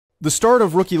The start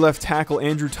of rookie left tackle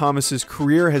Andrew Thomas's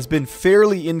career has been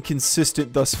fairly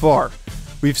inconsistent thus far.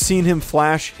 We've seen him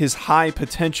flash his high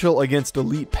potential against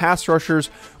elite pass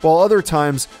rushers, while other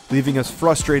times leaving us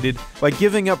frustrated by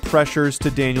giving up pressures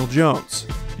to Daniel Jones.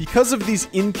 Because of these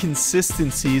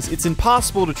inconsistencies, it's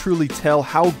impossible to truly tell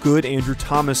how good Andrew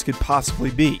Thomas could possibly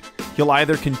be. He'll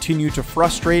either continue to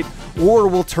frustrate or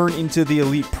will turn into the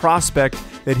elite prospect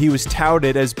that he was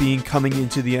touted as being coming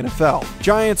into the NFL.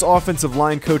 Giants offensive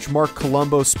line coach Marc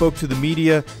Colombo spoke to the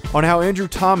media on how Andrew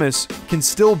Thomas can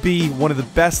still be one of the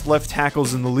best left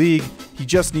tackles in the league. He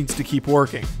just needs to keep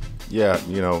working. Yeah,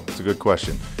 it's a good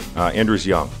question. Andrew's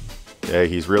young. Okay?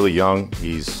 He's really young.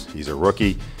 He's a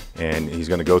rookie, and he's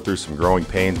going to go through some growing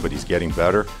pains, but he's getting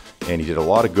better. And he did a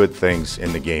lot of good things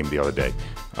in the game the other day.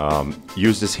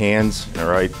 Used his hands, all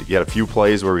right? He had a few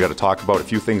plays where we got to talk about a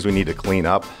few things we need to clean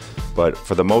up. But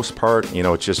for the most part,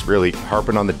 it's just really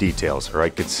harping on the details, all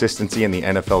right? Consistency in the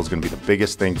NFL is going to be the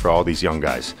biggest thing for all these young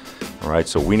guys, all right?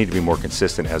 So we need to be more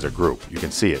consistent as a group. You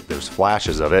can see it. There's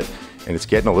flashes of it, and it's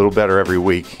getting a little better every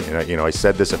week. And, I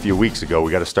said this a few weeks ago.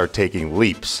 We got to start taking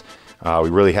leaps. We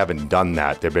really haven't done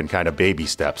that. They've been kind of baby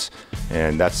steps,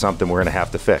 and that's something we're going to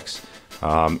have to fix.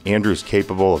 Andrew's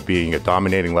capable of being a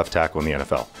dominating left tackle in the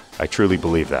NFL. I truly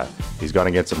believe that. He's gone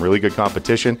against some really good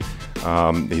competition.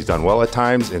 He's done well at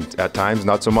times, and at times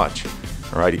not so much.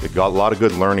 All right, he got a lot of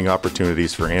good learning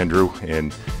opportunities for Andrew,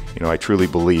 and I truly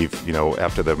believe,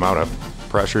 after the amount of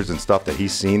pressures and stuff that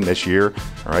he's seen this year,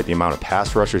 all right, the amount of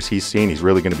pass rushers he's seen, he's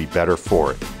really going to be better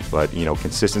for it. But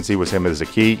consistency with him is a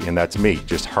key, and that's me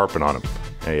just harping on him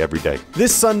every day.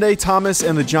 This Sunday, Thomas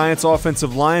and the Giants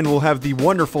offensive line will have the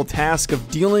wonderful task of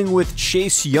dealing with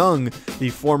Chase Young, the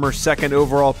former second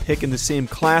overall pick in the same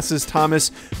class as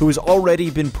Thomas, who has already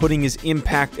been putting his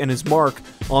impact and his mark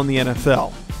on the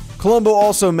NFL. Colombo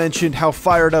also mentioned how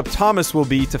fired up Thomas will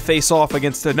be to face off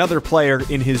against another player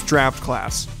in his draft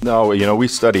class. No, we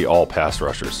study all pass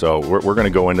rushers, so we're going to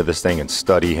go into this thing and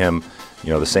study him,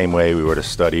 the same way we would have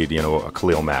studied, a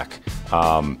Khalil Mack.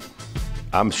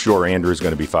 I'm sure Andrew's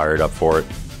going to be fired up for it.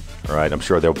 All right, I'm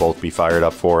sure they'll both be fired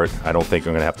up for it. I don't think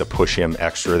I'm going to have to push him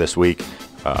extra this week,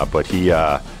 but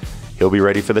he'll be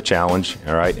ready for the challenge.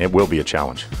 All right, it will be a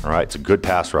challenge. All right, it's a good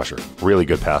pass rusher, really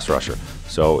good pass rusher.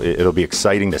 So it'll be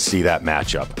exciting to see that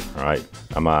matchup. All right,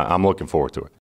 I'm looking forward to it.